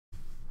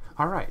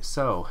All right,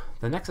 so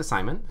the next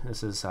assignment,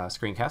 this is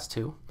screencast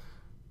 2.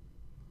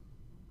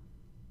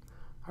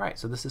 All right,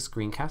 so this is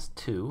screencast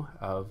 2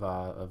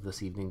 of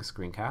this evening's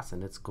screencast,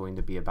 and it's going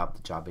to be about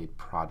the job aid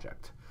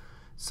project.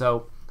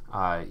 So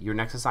your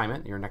next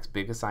assignment, your next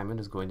big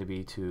assignment is going to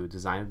be to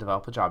design and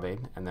develop a job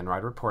aid and then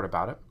write a report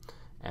about it.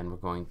 And we're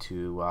going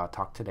to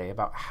talk today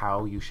about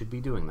how you should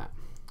be doing that.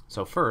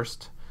 So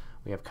first,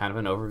 we have kind of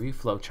an overview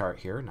flow chart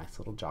here, nice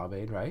little job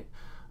aid, right?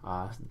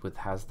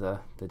 Has the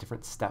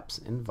different steps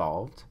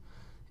involved.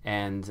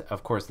 And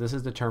of course, this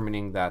is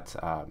determining that,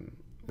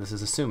 this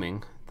is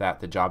assuming that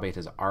the job aid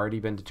has already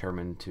been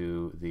determined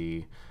to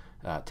be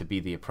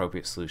the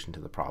appropriate solution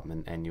to the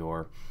problem. And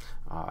your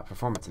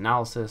performance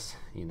analysis,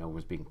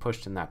 was being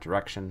pushed in that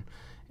direction.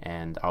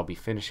 And I'll be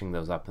finishing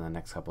those up in the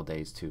next couple of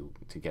days to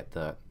get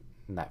that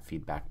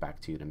feedback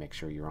back to you to make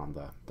sure you're on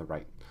the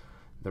right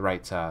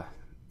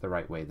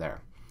way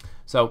there.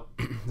 So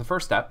the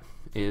first step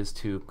is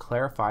to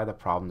clarify the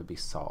problem to be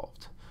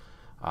solved.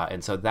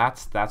 And so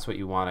that's what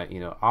you want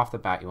to, off the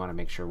bat, you want to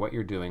make sure what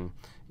you're doing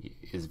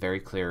is very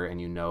clear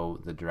and you know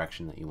the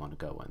direction that you want to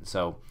go in.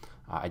 So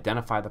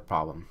identify the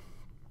problem.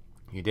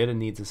 You did a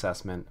needs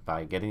assessment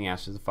by getting the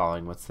answers to the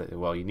following.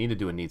 You need to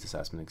do a needs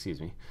assessment,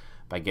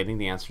 by getting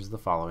the answers to the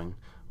following.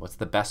 What's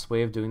the best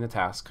way of doing the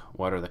task?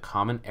 What are the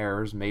common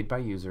errors made by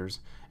users?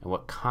 And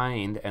what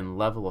kind and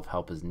level of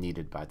help is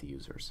needed by the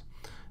users?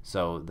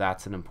 So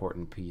that's an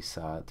important piece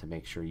to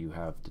make sure you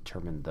have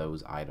determined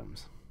those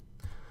items.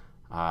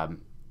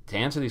 To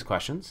answer these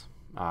questions,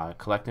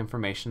 collect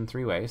information in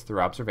 3 ways.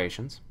 Through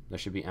observations. This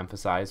should be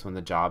emphasized when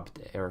the job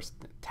or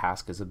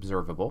task is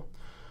observable.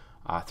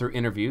 Through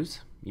interviews.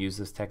 Use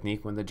this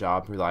technique when the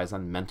job relies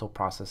on mental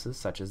processes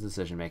such as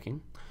decision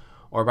making.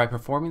 Or by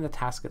performing the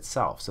task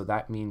itself. So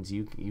that means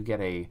you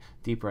get a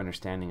deeper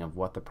understanding of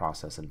what the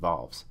process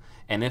involves.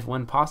 And if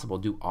when possible,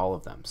 do all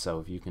of them. So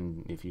if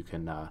you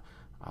can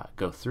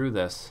go through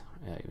this,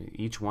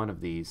 each one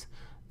of these,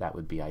 that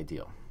would be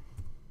ideal.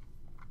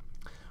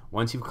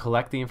 Once you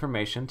collect the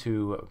information,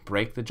 to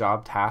break the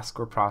job task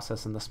or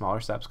process into smaller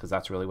steps, because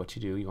that's really what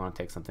you do. You want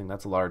to take something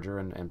that's larger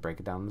and break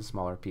it down into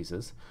smaller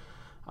pieces.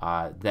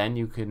 Then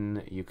you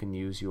can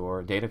use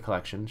your data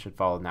collection. Should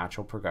follow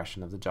natural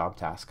progression of the job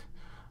task.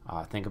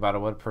 Think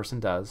about what a person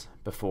does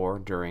before,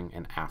 during,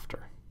 and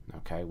after.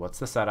 Okay, what's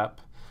the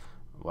setup?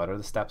 What are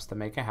the steps to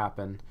make it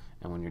happen?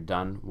 And when you're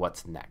done,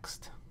 what's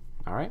next?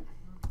 All right.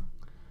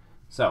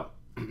 So,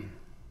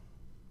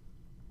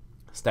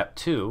 step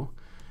 2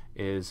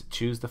 is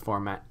choose the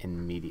format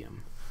and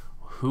medium.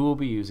 Who will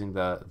be using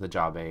the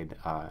job aid?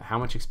 How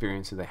much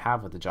experience do they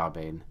have with the job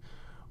aid?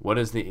 What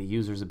is the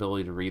user's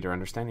ability to read or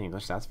understand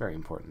English? That's very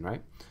important,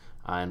 right?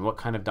 And what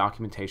kind of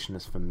documentation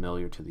is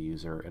familiar to the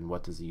user, and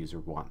what does the user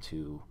want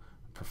to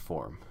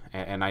perform?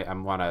 And I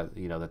want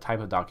to, the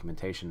type of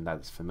documentation that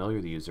is familiar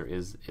to the user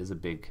is a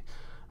big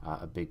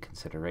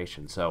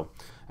consideration. So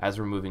as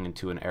we're moving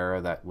into an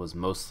era that was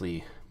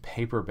mostly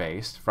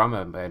paper-based, from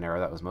an era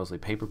that was mostly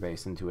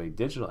paper-based into a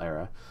digital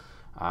era,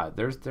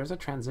 there's a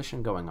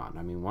transition going on.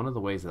 I mean, one of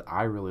the ways that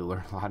I really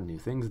learn a lot of new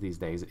things these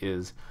days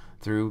is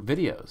through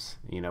videos.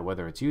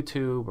 Whether it's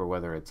YouTube or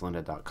whether it's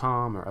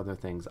lynda.com or other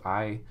things,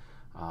 I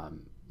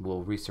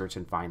will research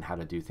and find how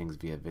to do things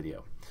via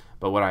video.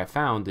 But what I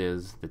found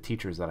is the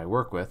teachers that I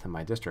work with in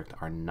my district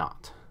are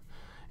not.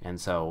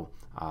 And so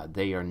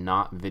they are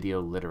not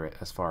video literate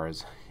as far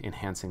as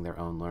enhancing their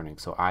own learning.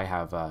 So I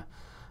have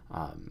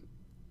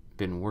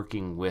been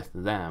working with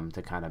them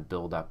to kind of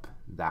build up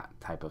that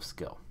type of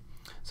skill.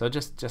 So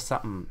just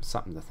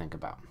something to think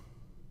about.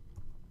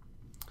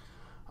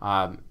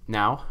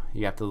 Now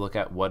you have to look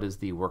at what is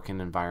the working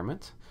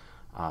environment.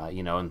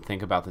 And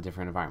think about the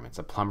different environments.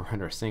 A plumber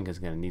under a sink is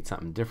going to need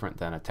something different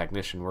than a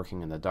technician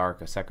working in the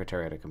dark, a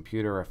secretary at a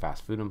computer, a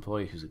fast food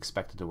employee who's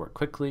expected to work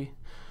quickly,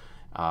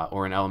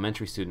 or an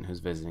elementary student who's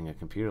visiting a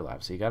computer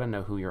lab. So you got to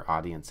know who your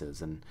audience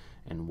is and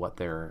what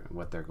they're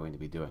going to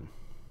be doing.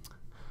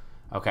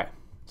 Okay,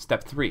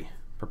 step 3,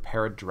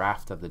 prepare a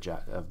draft of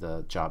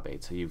the job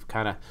aid. So you've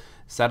kind of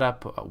set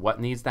up what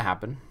needs to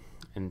happen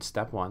in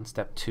step 1.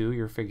 Step 2,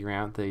 you're figuring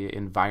out the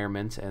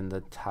environment and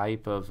the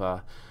type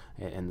of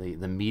and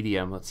the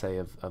medium, let's say,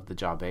 of the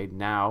job aid.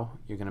 Now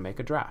you're going to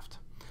make a draft.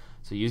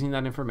 So using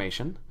that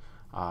information,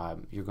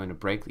 you're going to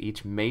break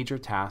each major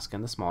task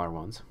into smaller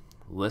ones,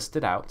 list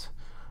it out.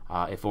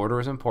 If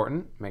order is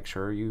important, make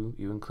sure you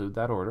include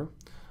that order.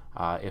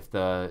 If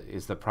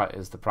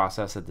the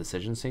process a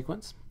decision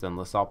sequence, then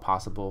list all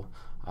possible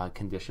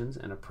conditions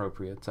and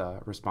appropriate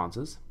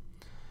responses.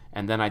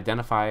 And then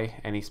identify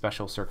any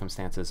special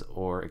circumstances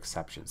or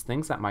exceptions,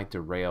 things that might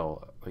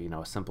derail,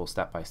 a simple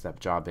step-by-step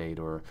job aid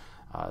or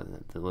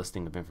the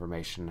listing of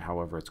information,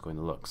 however it's going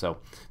to look. So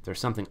if there's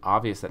something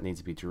obvious that needs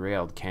to be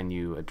derailed, can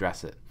you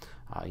address it?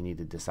 You need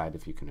to decide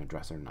if you can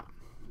address it or not.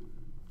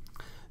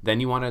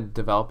 Then you want to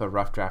develop a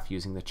rough draft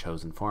using the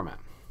chosen format.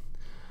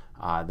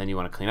 Then you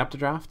want to clean up the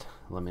draft,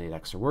 eliminate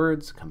extra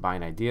words,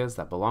 combine ideas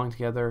that belong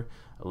together,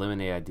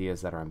 eliminate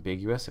ideas that are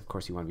ambiguous. Of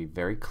course, you want to be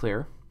very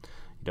clear.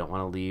 You don't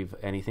want to leave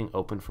anything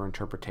open for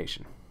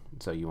interpretation.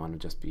 So you want to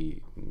just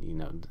be,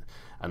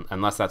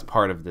 unless that's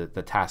part of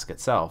the task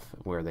itself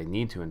where they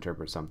need to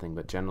interpret something,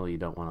 but generally you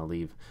don't want to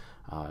leave,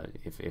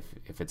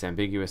 if it's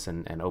ambiguous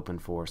and open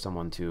for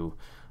someone to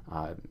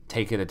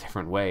take it a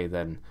different way,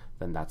 then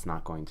that's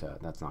not going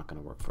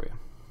to work for you.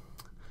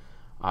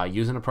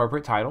 Use an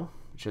appropriate title.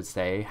 It should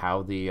say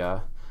how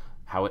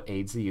it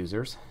aids the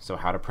users. So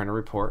how to print a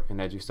report in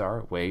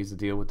EduStar, ways to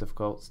deal with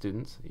difficult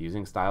students,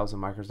 using styles in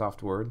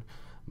Microsoft Word.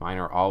 Mine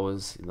are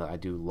always, I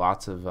do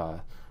lots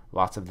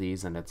of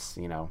these, and it's,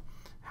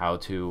 how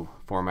to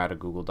format a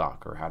Google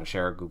Doc or how to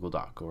share a Google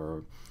Doc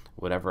or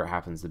whatever it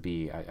happens to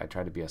be. I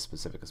try to be as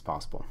specific as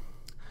possible.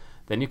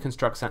 Then you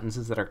construct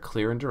sentences that are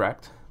clear and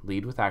direct,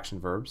 lead with action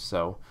verbs.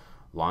 So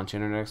launch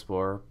Internet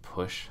Explorer,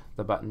 push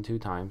the button 2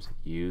 times,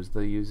 use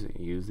the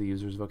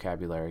user's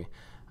vocabulary,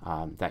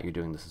 that you're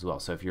doing this as well.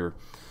 So if you're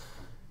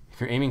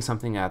aiming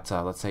something at,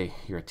 let's say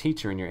you're a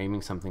teacher and you're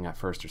aiming something at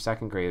 1st or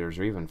 2nd graders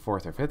or even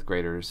 4th or 5th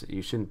graders,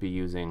 you shouldn't be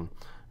using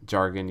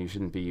jargon. You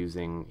shouldn't be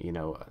using,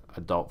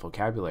 adult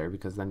vocabulary,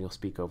 because then you'll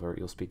speak over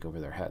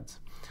their heads,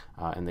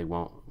 and they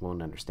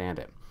won't understand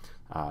it.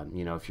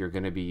 If you're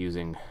going to be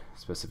using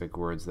specific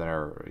words that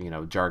are,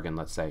 jargon,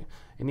 let's say,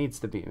 it needs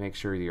to be, make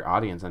sure your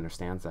audience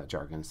understands that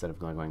jargon instead of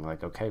going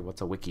like, okay,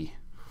 what's a wiki?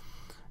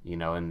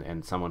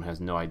 And someone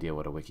has no idea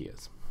what a wiki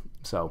is.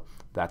 So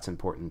that's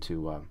important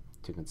to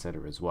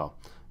consider as well.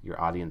 Your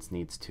audience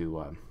needs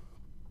to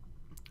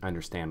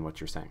understand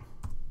what you're saying.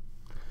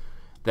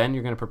 Then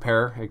you're going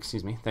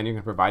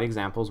to provide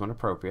examples when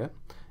appropriate.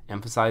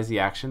 Emphasize the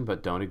action,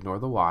 but don't ignore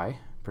the why.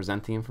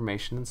 Present the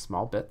information in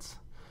small bits.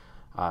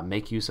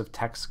 Make use of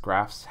text,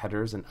 graphs,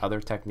 headers, and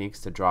other techniques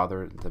to draw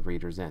the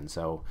readers in.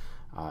 So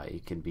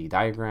it can be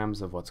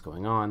diagrams of what's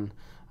going on.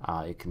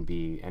 It can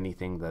be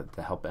anything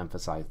to help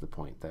emphasize the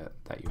point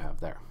that you have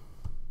there.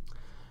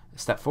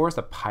 Step 4 is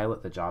to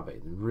pilot the job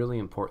aid. Really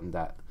important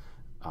that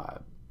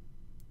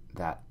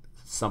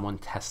someone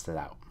tests it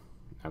out.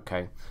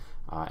 Okay.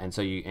 And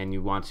so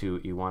you want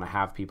to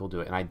have people do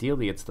it, and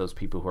ideally it's those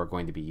people who are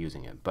going to be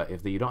using it. But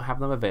if you don't have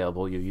them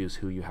available, you use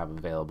who you have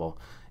available,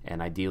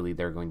 and ideally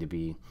they're going to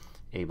be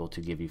able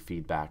to give you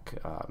feedback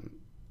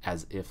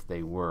as if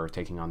they were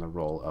taking on the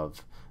role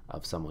of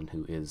someone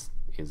who is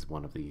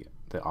one of the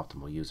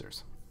optimal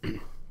users.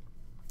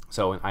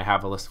 So I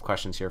have a list of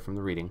questions here from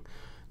the reading.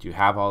 Do you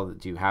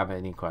have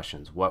any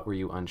questions? What were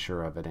you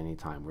unsure of at any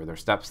time? Were there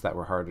steps that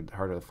were harder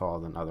to follow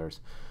than others?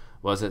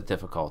 Was it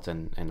difficult,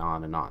 and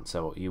on and on?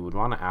 So you would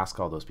want to ask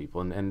all those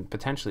people, and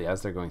potentially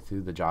as they're going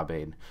through the job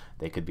aid,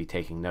 they could be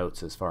taking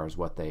notes as far as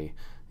what they,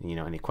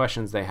 any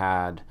questions they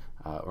had,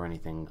 or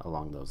anything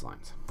along those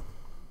lines.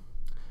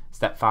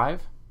 Step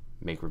 5,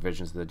 make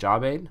revisions to the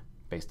job aid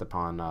based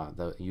upon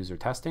the user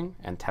testing,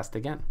 and test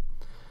again.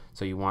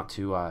 So you want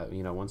to,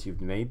 once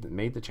you've made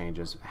the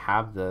changes,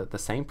 have the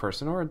same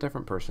person or a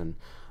different person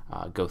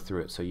go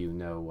through it, so you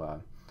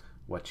know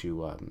what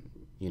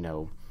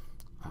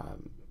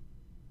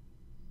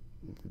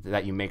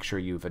that you make sure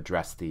you've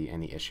addressed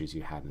any issues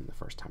you had in the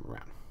first time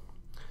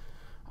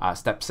around.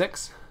 Step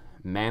 6,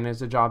 manage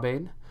the job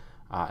aid,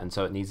 and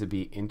so it needs to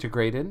be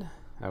integrated,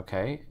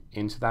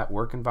 into that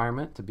work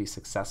environment to be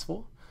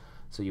successful.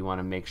 So you want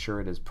to make sure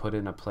it is put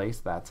in a place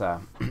that's in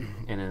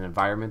an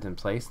environment in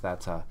place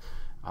that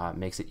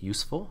makes it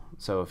useful.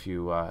 So if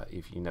you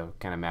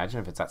can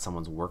imagine if it's at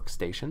someone's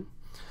workstation,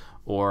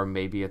 or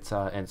maybe it's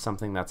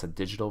something that's a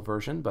digital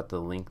version, but the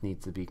link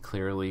needs to be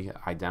clearly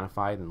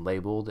identified and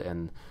labeled,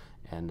 and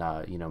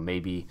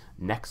maybe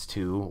next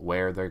to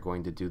where they're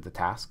going to do the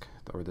task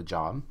or the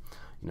job.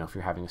 If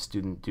you're having a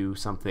student do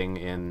something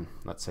in,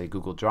 let's say,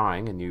 Google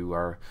Drawing, and you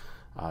are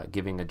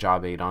giving a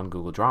job aid on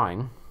Google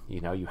Drawing,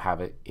 you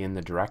have it in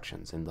the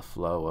directions, in the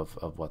flow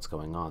of what's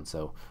going on,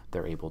 so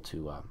they're able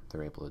to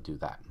do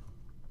that.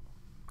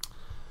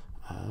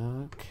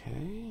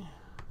 Okay.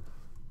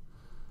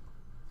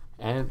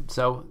 And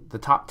so the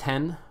top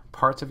 10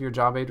 parts of your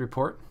job aid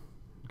report,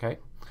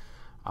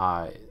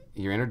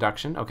 your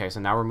introduction. Okay,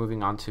 so now we're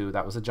moving on to,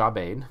 that was a job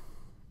aid.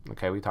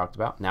 Okay, we talked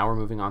about. Now we're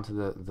moving on to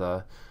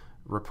the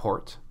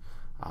report.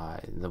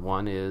 The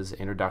one is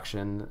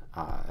introduction,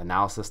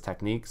 analysis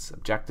techniques,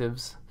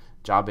 objectives,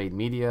 job aid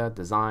media,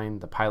 design,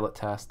 the pilot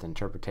test,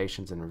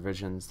 interpretations and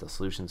revisions, the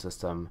solution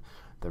system,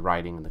 the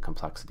writing, and the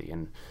complexity.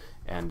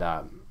 And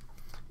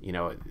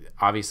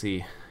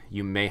obviously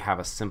you may have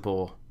a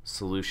simple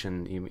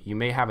solution. You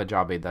may have a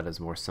job aid that is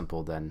more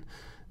simple than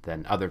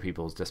other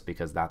people's, just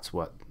because that's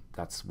what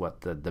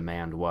the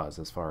demand was,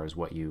 as far as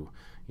what you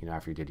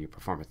after you did your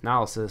performance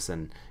analysis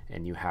and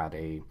you had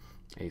a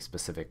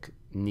specific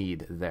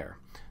need there.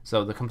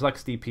 So the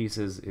complexity piece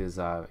is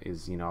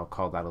I'll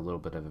call that a little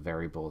bit of a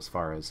variable as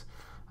far as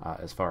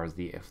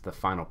the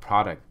final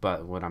product.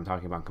 But what I'm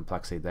talking about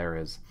complexity there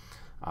is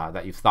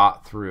that you've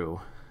thought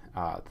through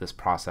this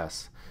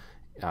process,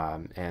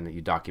 and that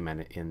you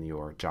document it in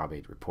your job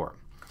aid report.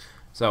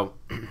 So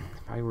if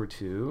I were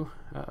to,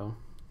 I'm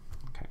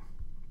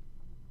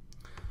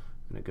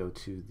going to go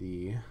to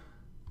the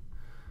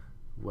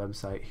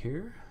website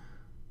here,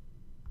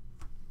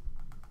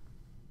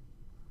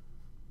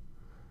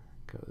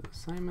 go to the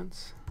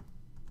assignments,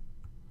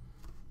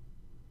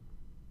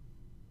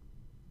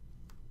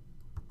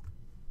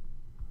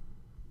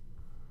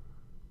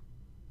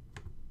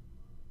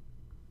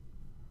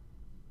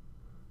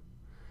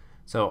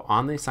 So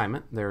on the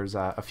assignment, there's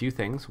a few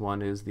things.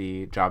 One is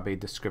the job aid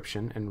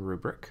description and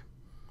rubric.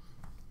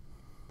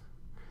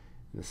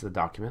 This is a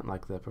document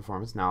like the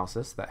performance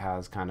analysis that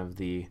has kind of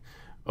the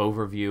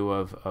overview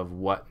of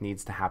what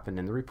needs to happen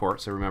in the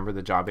report. So remember,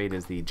 the job aid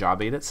is the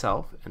job aid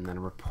itself, and then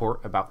a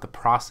report about the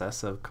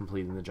process of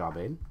completing the job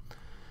aid.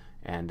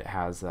 And it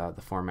has the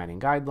formatting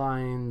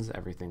guidelines,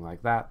 everything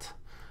like that.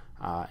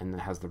 And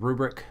then it has the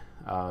rubric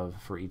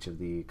for each of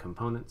the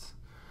components.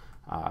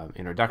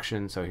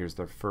 Introduction, so here's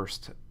the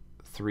first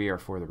 3 are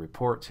for the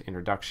report: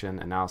 introduction,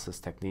 analysis,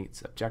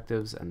 techniques,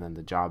 objectives, and then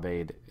the job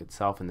aid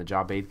itself. And the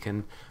job aid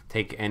can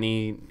take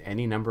any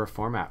number of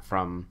format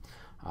from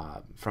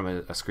a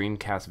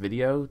screencast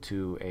video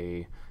to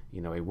a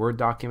Word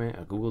document,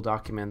 a Google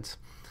document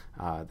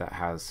that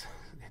has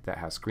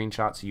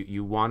screenshots.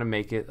 You want to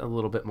make it a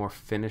little bit more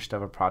finished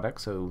of a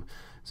product, so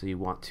you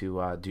want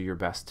to do your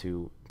best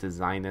to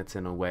design it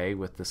in a way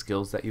with the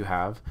skills that you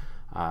have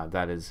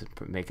that is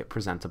make it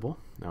presentable.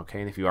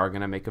 Okay, and if you are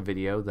going to make a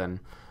video, then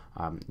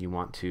you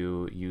want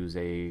to use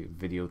a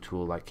video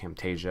tool like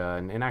Camtasia,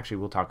 and actually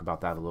we'll talk about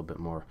that a little bit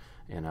more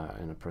in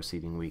a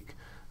preceding week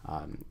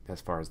as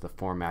far as the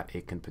format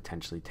it can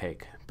potentially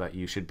take. But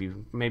you should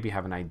maybe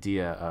have an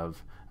idea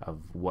of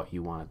what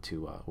you want it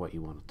to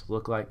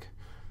look like.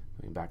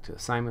 Going back to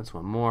assignments,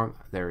 one more.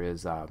 There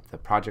is the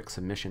project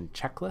submission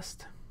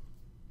checklist.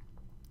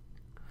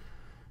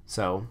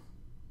 So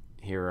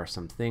here are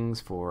some things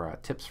for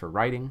tips for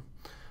writing,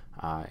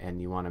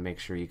 and you want to make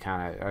sure you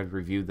kind of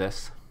review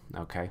this.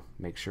 Okay,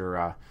 make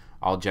sure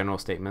all general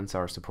statements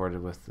are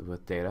supported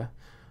with data.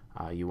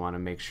 You want to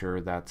make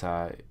sure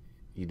that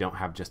you don't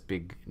have just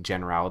big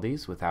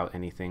generalities without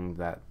anything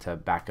to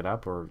back it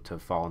up or to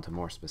fall into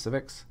more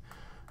specifics.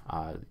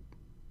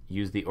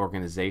 Use the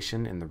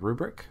organization in the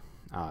rubric.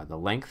 The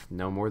length,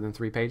 no more than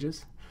 3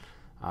 pages.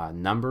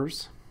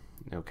 Numbers,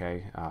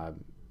 okay, a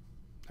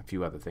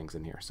few other things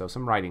in here. So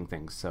some writing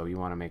things. So you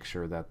want to make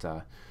sure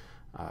that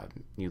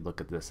you look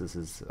at this. This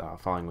is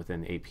falling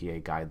within APA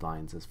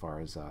guidelines as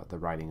far as the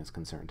writing is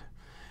concerned.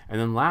 And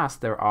then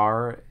last, there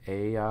are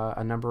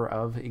a number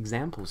of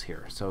examples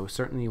here. So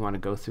certainly you want to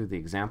go through the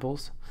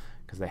examples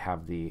because they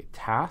have the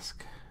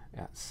task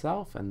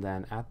itself, and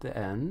then at the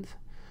end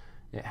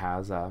it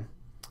has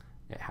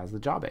the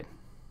job aid.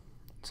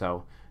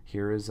 So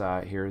here is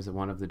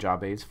one of the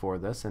job aids for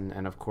this,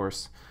 and of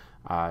course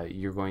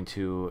you're going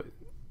to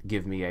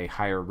give me a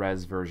higher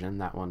res version.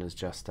 That one is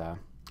just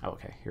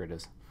okay, here it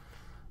is.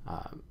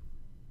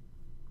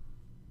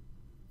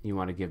 You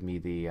want to give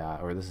me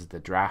or this is the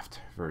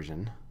draft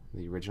version,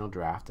 the original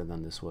draft, and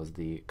then this was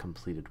the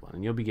completed one.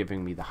 And you'll be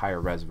giving me the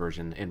higher res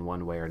version in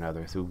one way or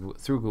another through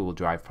Google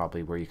Drive,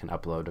 probably, where you can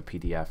upload a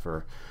PDF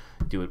or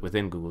do it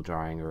within Google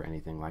Drawing or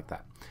anything like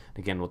that.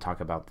 Again, we'll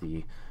talk about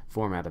the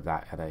format of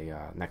that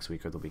at next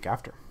week or the week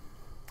after.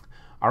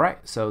 All right,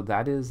 so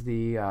that is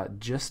the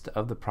gist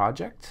of the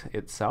project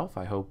itself.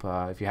 I hope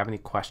if you have any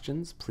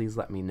questions, please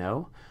let me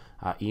know.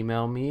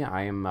 Email me.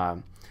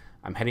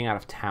 I'm heading out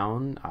of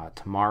town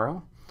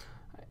tomorrow,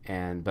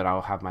 but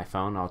I'll have my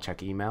phone. I'll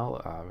check email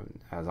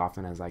as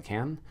often as I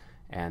can.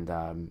 And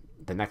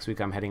the next week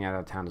I'm heading out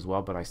of town as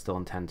well, but I still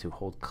intend to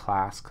hold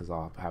class because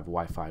I'll have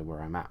Wi-Fi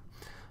where I'm at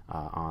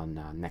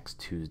on next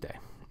Tuesday.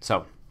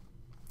 So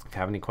if you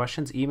have any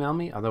questions, email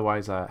me.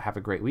 Otherwise, have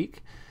a great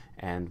week,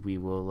 and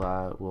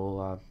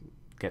we'll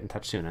get in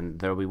touch soon. And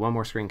there will be one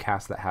more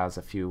screencast that has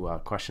a few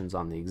questions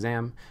on the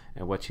exam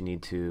and what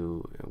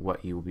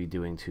you will be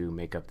doing to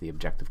make up the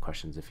objective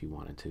questions if you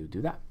wanted to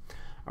do that.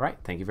 All right,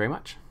 thank you very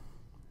much.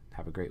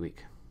 Have a great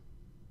week.